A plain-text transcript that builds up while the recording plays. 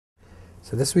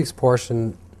So this week's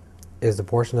portion is the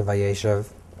portion of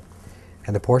Vayeshev,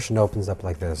 and the portion opens up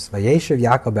like this: Vayeshev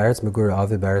Yaakov beretz Megur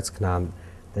Aviv beretz Canaan.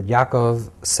 That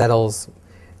Yaakov settles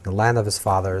in the land of his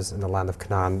fathers, in the land of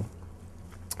Canaan.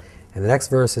 And the next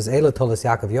verse is Eila Tolas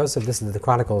Yaakov Yosef. This is the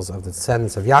chronicles of the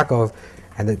descendants of Yaakov,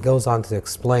 and it goes on to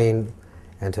explain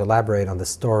and to elaborate on the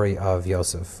story of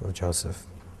Joseph.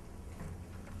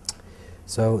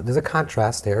 So there's a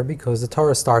contrast there because the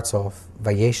Torah starts off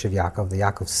Vayeshev Yaakov, the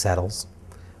Yaakov settles,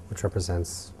 which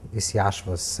represents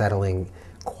Isyashva, settling,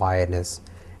 quietness.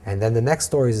 And then the next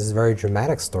story is this very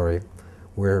dramatic story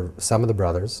where some of the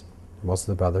brothers, most of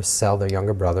the brothers, sell their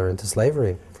younger brother into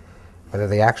slavery. Whether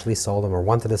they actually sold him or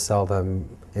wanted to sell them,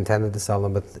 intended to sell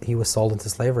them, but he was sold into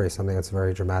slavery, something that's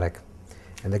very dramatic.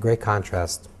 And the great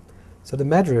contrast. So the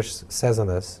Medrash says on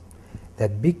this,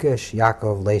 that Bikesh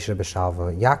Yaakov Leisha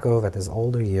B'Shalva, Yaakov at his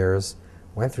older years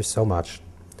went through so much,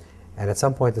 and at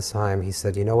some point in time he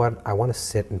said, you know what, I want to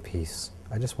sit in peace.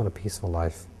 I just want a peaceful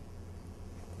life.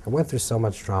 I went through so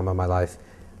much drama in my life,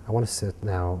 I want to sit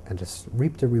now and just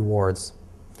reap the rewards.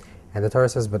 And the Torah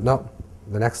says, but no,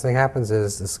 the next thing happens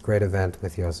is this great event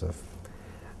with Yosef.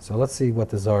 So let's see what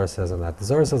the Zohar says on that. The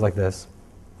Zohar says like this,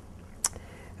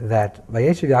 that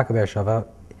Vayeshev Yaakov Be'ershava,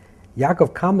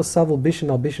 Yaakov kama savel bishin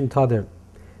al bishin tadir,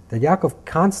 that Yaakov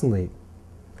constantly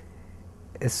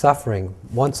is suffering,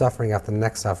 one suffering after the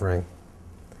next suffering,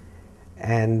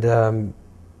 and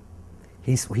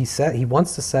he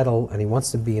wants to settle and he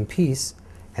wants to be in peace,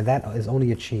 and that is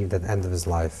only achieved at the end of his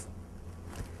life.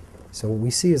 So what we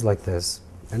see is like this,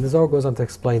 and the Zohar goes on to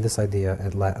explain this idea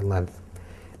at length,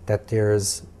 that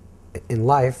in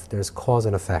life there's cause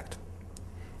and effect.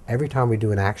 Every time we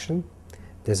do an action,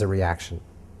 there's a reaction.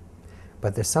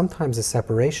 But there's sometimes a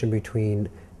separation between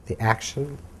the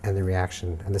action and the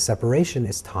reaction, and the separation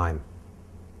is time.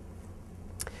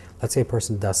 Let's say a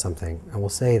person does something, and we'll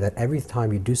say that every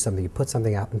time you do something, you put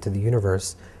something out into the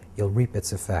universe, you'll reap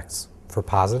its effects, for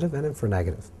positive and for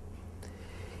negative.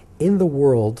 In the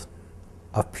world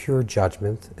of pure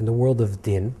judgment, in the world of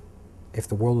din, if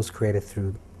the world was created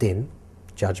through din,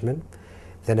 judgment,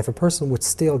 then if a person would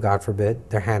steal, God forbid,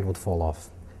 their hand would fall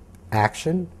off.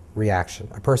 Action, reaction.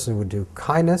 A person would do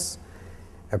kindness,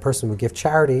 a person would give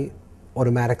charity,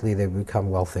 automatically they would become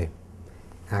wealthy.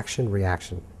 Action,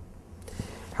 reaction.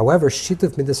 However,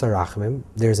 shituf midas harachmim,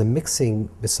 there's a mixing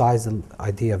besides the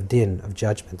idea of din, of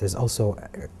judgment. There's also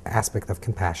an aspect of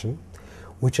compassion,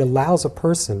 which allows a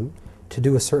person to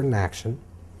do a certain action,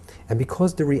 and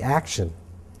because the reaction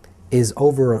is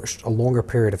over a longer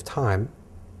period of time,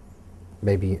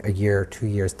 maybe a year, 2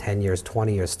 years, 10 years,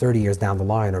 20 years, 30 years down the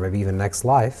line, or maybe even next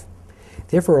life,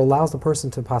 therefore allows the person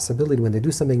to possibility when they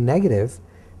do something negative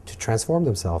to transform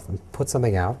themselves and put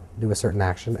something out, do a certain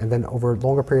action, and then over a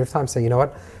longer period of time say, you know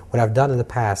what I've done in the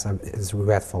past is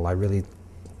regretful, I really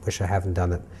wish I haven't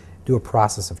done it. Do a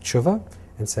process of tshuva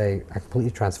and say, I completely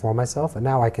transform myself, and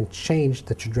now I can change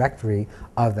the trajectory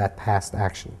of that past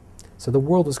action. So the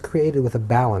world was created with a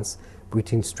balance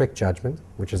between strict judgment,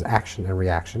 which is action and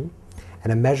reaction,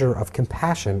 and a measure of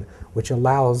compassion, which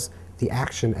allows the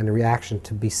action and the reaction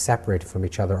to be separated from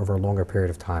each other over a longer period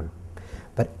of time.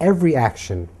 But every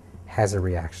action has a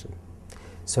reaction.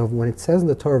 So when it says in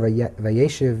the Torah,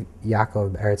 Vayeshev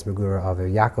Yaakov Eretz Megura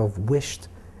Aviv, Yaakov wished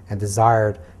and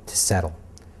desired to settle.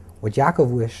 What Yaakov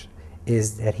wished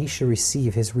is that he should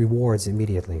receive his rewards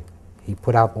immediately. He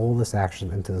put out all this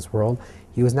action into this world.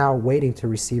 He was now waiting to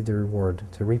receive the reward,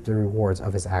 to reap the rewards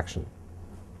of his action.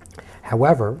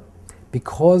 However,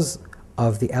 because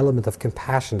of the element of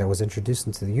compassion that was introduced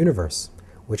into the universe,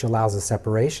 which allows a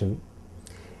separation,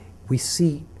 we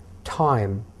see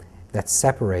time that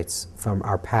separates from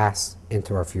our past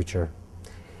into our future.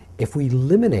 If we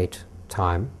eliminate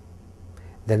time,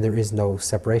 then there is no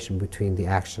separation between the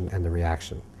action and the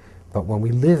reaction. But when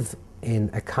we live in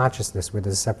a consciousness where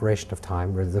there's a separation of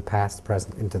time, where the past,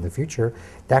 present, into the future,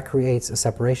 that creates a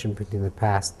separation between the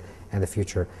past and the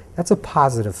future. That's a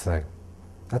positive thing.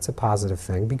 That's a positive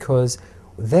thing, because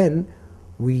then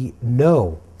we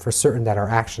know for certain that our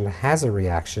action has a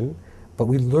reaction, but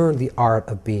we learn the art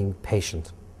of being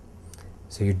patient.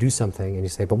 So you do something and you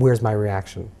say, but where's my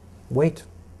reaction? Wait,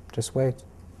 just wait.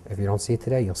 If you don't see it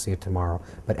today, you'll see it tomorrow.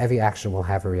 But every action will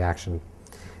have a reaction.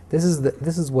 This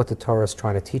is what the Torah is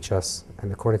trying to teach us,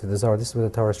 and according to the Zohar, this is what the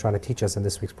Torah is trying to teach us in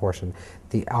this week's portion,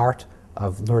 the art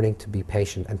of learning to be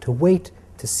patient and to wait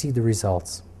to see the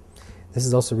results. This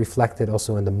is also reflected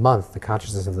also in the month, the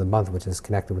consciousness of the month, which is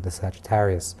connected with the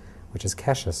Sagittarius, which is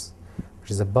Keshes,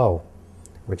 which is a bow,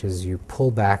 which is you pull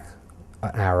back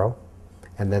an arrow,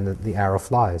 and then the arrow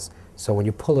flies. So when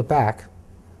you pull it back,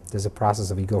 There's a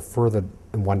process of you go further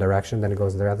in one direction, then it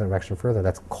goes in the other direction further.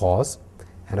 That's cause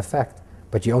and effect.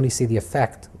 But you only see the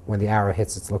effect when the arrow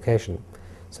hits its location.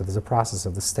 So there's a process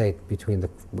of the state between the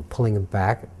pulling it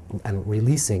back and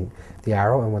releasing the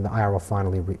arrow, and when the arrow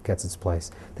finally gets its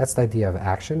place. That's the idea of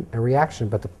action and reaction,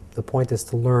 but the point is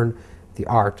to learn the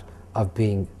art of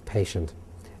being patient.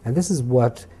 And this is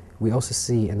what we also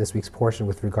see in this week's portion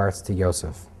with regards to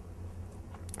Yosef.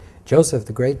 Joseph,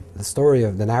 the story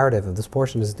of the narrative of this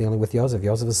portion is dealing with Yosef.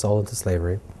 Yosef is sold into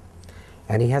slavery,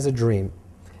 and he has a dream.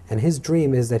 And his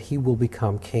dream is that he will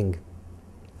become king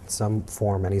in some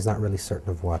form, and he's not really certain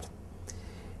of what.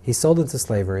 He's sold into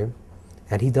slavery,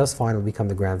 and he does finally become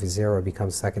the Grand Vizier, or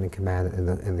becomes second in command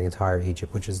in the entire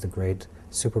Egypt, which is the great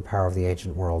superpower of the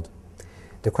ancient world.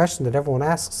 The question that everyone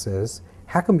asks is,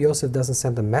 how come Yosef doesn't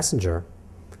send a messenger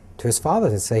to his father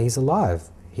to say he's alive?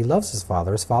 He loves his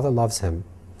father loves him.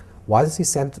 Why does he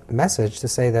send a message to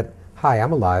say that, hi,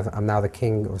 I'm alive, I'm now the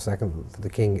king, or the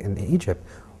king in Egypt?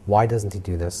 Why doesn't he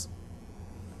do this?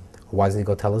 Why doesn't he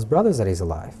go tell his brothers that he's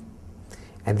alive?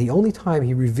 And the only time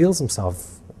he reveals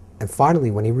himself, and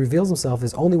finally when he reveals himself,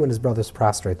 is only when his brothers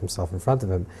prostrate themselves in front of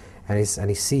him, and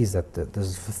he sees that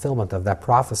there's a fulfillment of that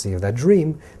prophecy, of that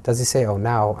dream. Does he say, oh,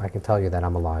 now I can tell you that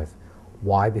I'm alive?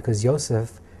 Why? Because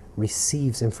Yosef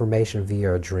receives information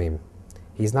via a dream.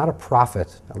 He's not a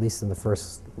prophet, at least in the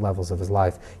first levels of his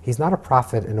life. He's not a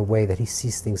prophet in a way that he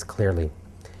sees things clearly.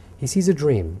 He sees a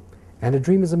dream, and a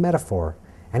dream is a metaphor,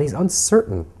 and he's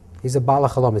uncertain. He's a Bala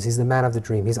Chalomis, he's the man of the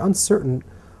dream. He's uncertain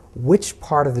which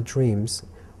part of the dreams,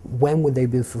 when would they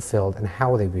be fulfilled, and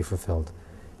how would they be fulfilled.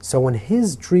 So when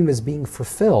his dream is being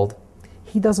fulfilled,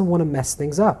 he doesn't want to mess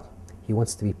things up. He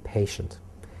wants to be patient,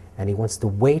 and he wants to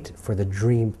wait for the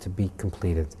dream to be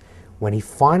completed. When he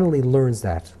finally learns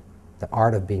that, the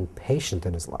art of being patient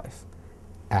in his life,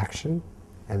 action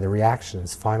and the reaction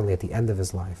is finally at the end of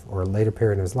his life, or a later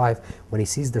period in his life, when he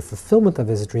sees the fulfillment of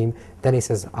his dream, then he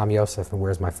says, I'm Yosef, and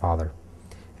where's my father?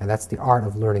 And that's the art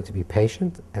of learning to be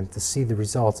patient and to see the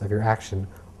results of your action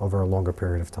over a longer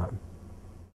period of time.